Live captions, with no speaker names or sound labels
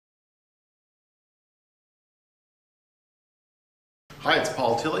Hi, it's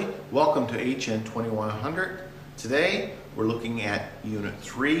Paul Tilley. Welcome to HN2150. Today we're looking at Unit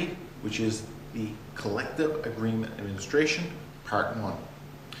 3, which is the Collective Agreement Administration, Part 1.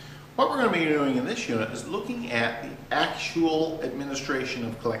 What we're going to be doing in this unit is looking at the actual administration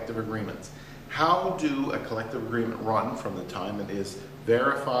of collective agreements. How do a collective agreement run from the time it is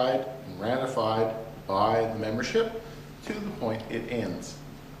verified and ratified by the membership to the point it ends?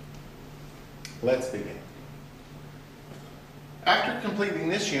 Let's begin. After completing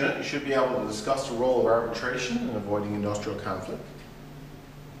this unit, you should be able to discuss the role of arbitration in avoiding industrial conflict,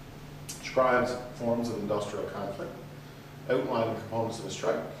 describes forms of industrial conflict, outline the components of a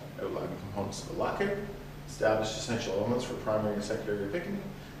strike, outline the components of a lockout, establish essential elements for primary and secondary picketing,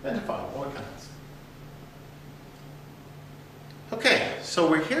 and define boycotts. Okay, so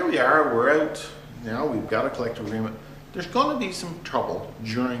we are, we're out now, we've got a collective agreement. There's going to be some trouble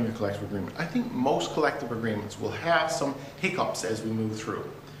during the collective agreement. I think most collective agreements will have some hiccups as we move through.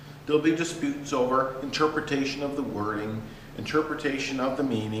 There'll be disputes over interpretation of the wording, interpretation of the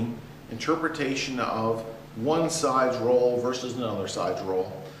meaning, interpretation of one side's role versus another side's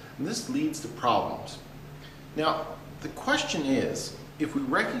role. And this leads to problems. Now, the question is, if we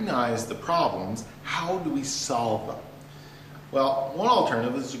recognize the problems, how do we solve them? Well, one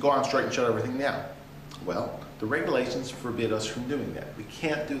alternative is to go on strike and shut everything down. Well, the regulations forbid us from doing that. We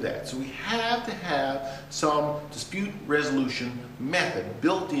can't do that. So we have to have some dispute resolution method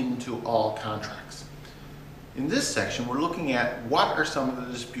built into all contracts. In this section, we're looking at what are some of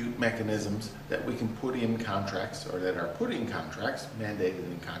the dispute mechanisms that we can put in contracts, or that are put in contracts, mandated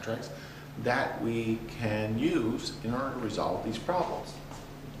in contracts, that we can use in order to resolve these problems.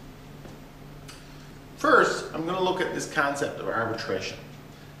 First, I'm going to look at this concept of arbitration.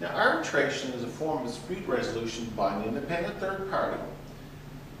 Now, arbitration is a form of dispute resolution by an independent third party.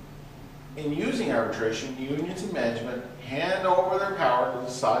 In using arbitration, unions and management hand over their power to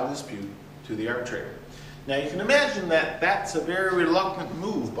decide the dispute to the arbitrator. Now, you can imagine that that's a very reluctant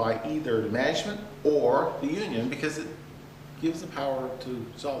move by either the management or the union, because it gives the power to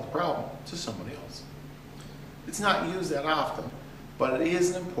solve the problem to somebody else. It's not used that often, but it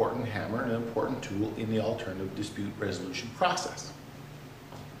is an important hammer and an important tool in the alternative dispute resolution process.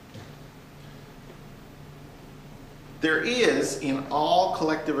 There is, in all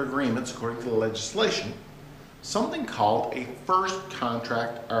collective agreements, according to the legislation, something called a first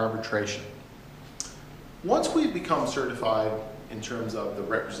contract arbitration. Once we've become certified in terms of the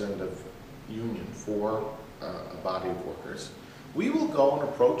representative union for a body of workers, we will go and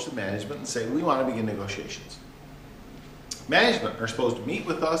approach the management and say, we want to begin negotiations. Management are supposed to meet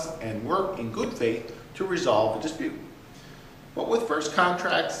with us and work in good faith to resolve the dispute. But with first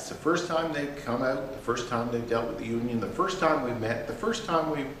contracts, it's the first time they've come out, the first time they've dealt with the union, the first time we've met, the first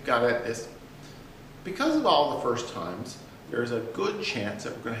time we've got at this. Because of all the first times, there's a good chance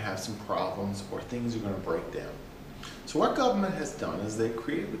that we're going to have some problems or things are going to break down. So what government has done is they've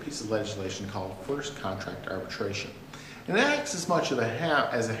created a piece of legislation called first contract arbitration. And it acts as much of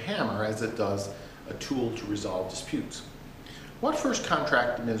as a hammer as it does a tool to resolve disputes. What first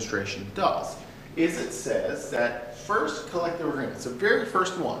contract administration does is it says that first collective agreements, the very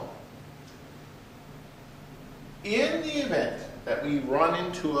first one, in the event that we run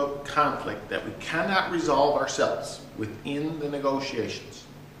into a conflict that we cannot resolve ourselves within the negotiations,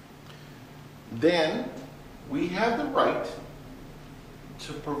 then we have the right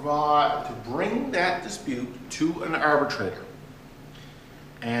to bring that dispute to an arbitrator.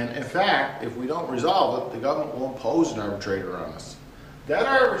 And in fact, if we don't resolve it, the government will impose an arbitrator on us. That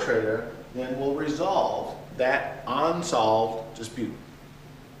arbitrator then will resolve that unsolved dispute.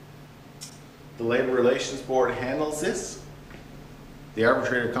 The Labor Relations Board handles this. The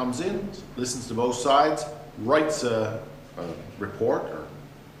arbitrator comes in, listens to both sides, writes a report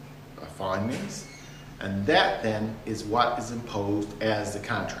or findings, and that then is what is imposed as the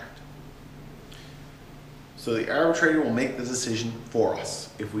contract. So the arbitrator will make the decision for us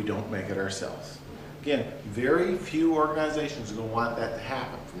if we don't make it ourselves. Again, very few organizations are going to want that to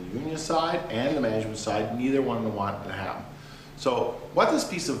happen. From the union side and the management side, neither one will want it to happen. So what this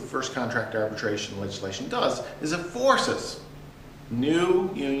piece of first contract arbitration legislation does is it forces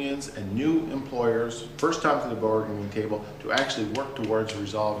new unions and new employers, first time to the bargaining table, to actually work towards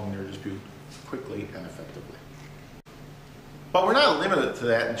resolving their dispute quickly and effectively. But we're not limited to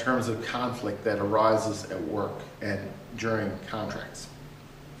that in terms of conflict that arises at work and during contracts.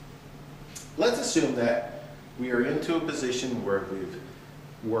 Let's assume that we are into a position where we've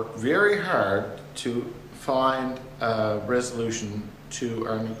worked very hard to find a resolution to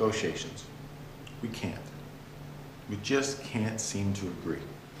our negotiations. We can't. We just can't seem to agree.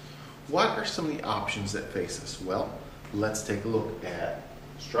 What are some of the options that face us? Well, let's take a look at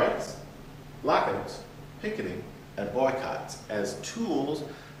strikes, lockouts, picketing, and boycotts as tools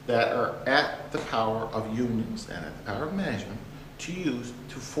that are at the power of unions and at the power of management to use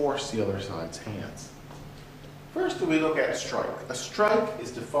to force the other side's hands. First, we look at a strike. A strike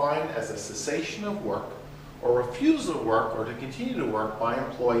is defined as a cessation of work or refusal to work or to continue to work by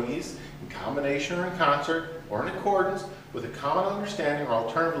employees in combination or in concert or in accordance with a common understanding, or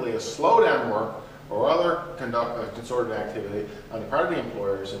alternatively a slowdown work or other concerted activity on the part of the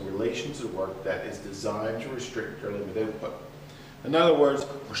employers in relation to work that is designed to restrict or limit output. In other words,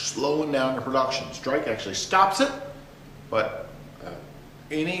 we're slowing down the production. Strike actually stops it, but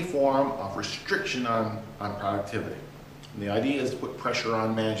any form of restriction on productivity. And the idea is to put pressure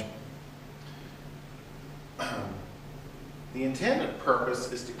on management. The intended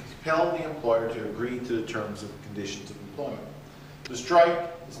purpose is to compel the employer to agree to the terms and conditions of employment. The strike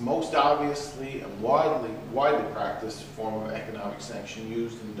is most obviously and widely practiced form of economic sanction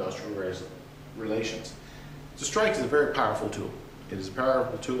used in industrial relations. The strike is a very powerful tool. It is a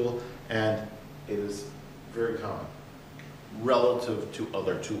powerful tool, and it is very common relative to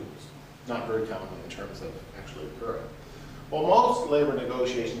other tools. Not very common in terms of actually occurring. While most labor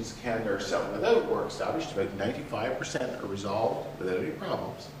negotiations in Canada are settled without work stoppage, about 95% are resolved without any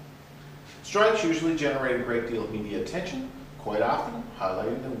problems. Strikes usually generate a great deal of media attention, quite often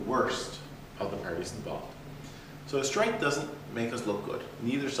highlighting the worst of the parties involved. So a strike doesn't make us look good.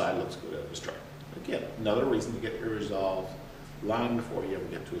 Neither side looks good out of a strike. Again, another reason to get your resolve long before you ever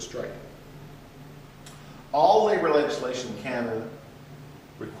get to a strike. All labor legislation in Canada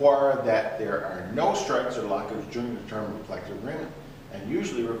require that there are no strikes or lockouts during the term of a collective agreement, and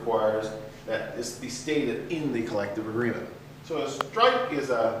usually requires that this be stated in the collective agreement. So a strike is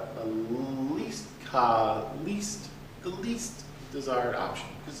the least desired option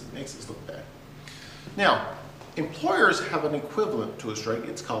because it makes us look bad. Now, employers have an equivalent to a strike.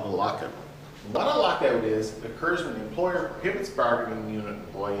 It's called a lockout. What a lockout is, it occurs when the employer prohibits bargaining unit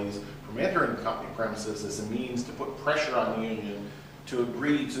employees from entering the company premises as a means to put pressure on the union to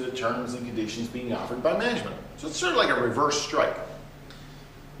agree to the terms and conditions being offered by management. So it's sort of like a reverse strike.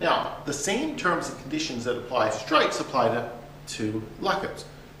 Now, the same terms and conditions that apply to strikes apply to lockouts.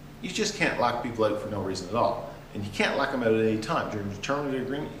 You just can't lock people out for no reason at all. And you can't lock them out at any time. During the term of the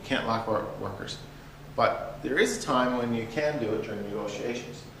agreement, you can't lock workers. But there is a time when you can do it during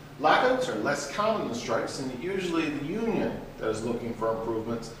negotiations. Lockouts are less common than strikes, and usually the union that is looking for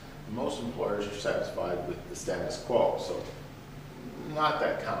improvements. Most employers are satisfied with the status quo, so not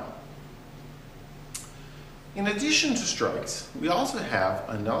that common. In addition to strikes, we also have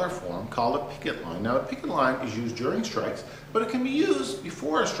another form called a picket line. Now, a picket line is used during strikes, but it can be used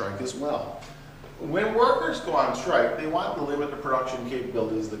before a strike as well. When workers go on strike, they want to limit the production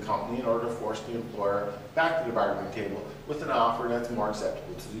capabilities of the company in order to force the employer back to the bargaining table with an offer that's more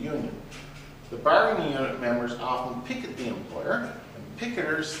acceptable to the union. The bargaining unit members often picket the employer, and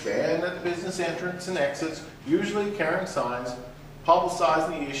picketers stand at the business entrance and exits, usually carrying signs,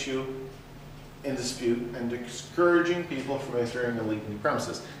 publicizing the issue in dispute and discouraging people from entering and leaving the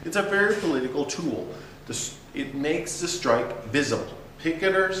premises. It's a very political tool. It makes the strike visible.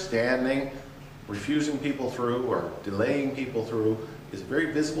 Picketers standing, refusing people through or delaying people through is a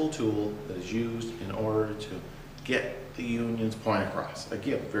very visible tool that is used in order to get the union's point across.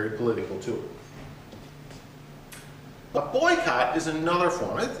 Again, very political tool. A boycott is another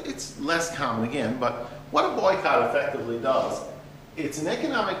form. It's less common again, but what a boycott effectively does, it's an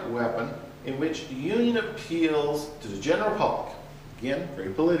economic weapon in which the union appeals to the general public. Again,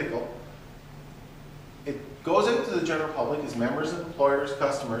 very political. It goes out to the general public as members of employers,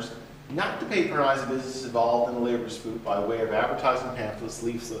 customers, not to patronize a business involved in a labor dispute by way of advertising pamphlets,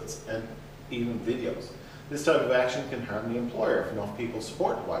 leaflets, and even videos. This type of action can harm the employer if enough people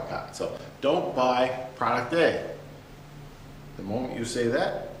support the boycott. So don't buy product A. The moment you say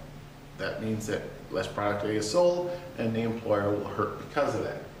that, that means that less product A is sold and the employer will hurt because of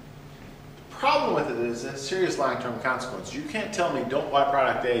that. The problem with it is there's serious long-term consequences. You can't tell me don't buy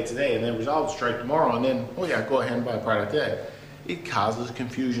product A today and then resolve the strike tomorrow and then, oh yeah, go ahead and buy product A. It causes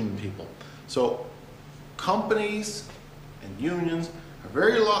confusion in people. So companies and unions are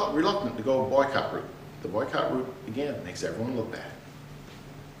very reluctant to go a boycott route. The boycott route, again, makes everyone look bad.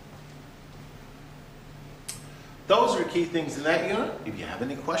 Those are the key things in that unit. If you have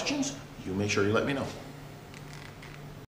any questions, you make sure you let me know.